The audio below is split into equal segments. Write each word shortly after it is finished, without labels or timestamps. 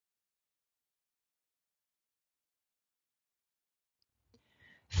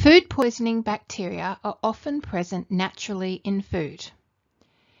Food poisoning bacteria are often present naturally in food.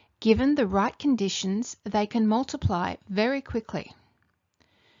 Given the right conditions, they can multiply very quickly.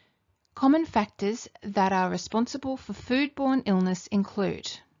 Common factors that are responsible for foodborne illness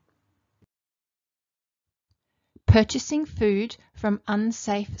include purchasing food from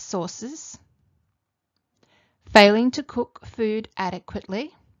unsafe sources, failing to cook food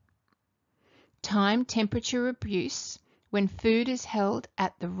adequately, time temperature abuse when food is held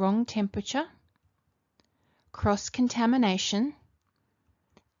at the wrong temperature, cross-contamination,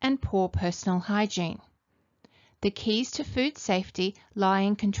 and poor personal hygiene. The keys to food safety lie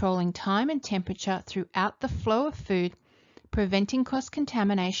in controlling time and temperature throughout the flow of food, preventing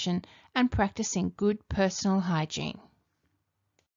cross-contamination, and practicing good personal hygiene.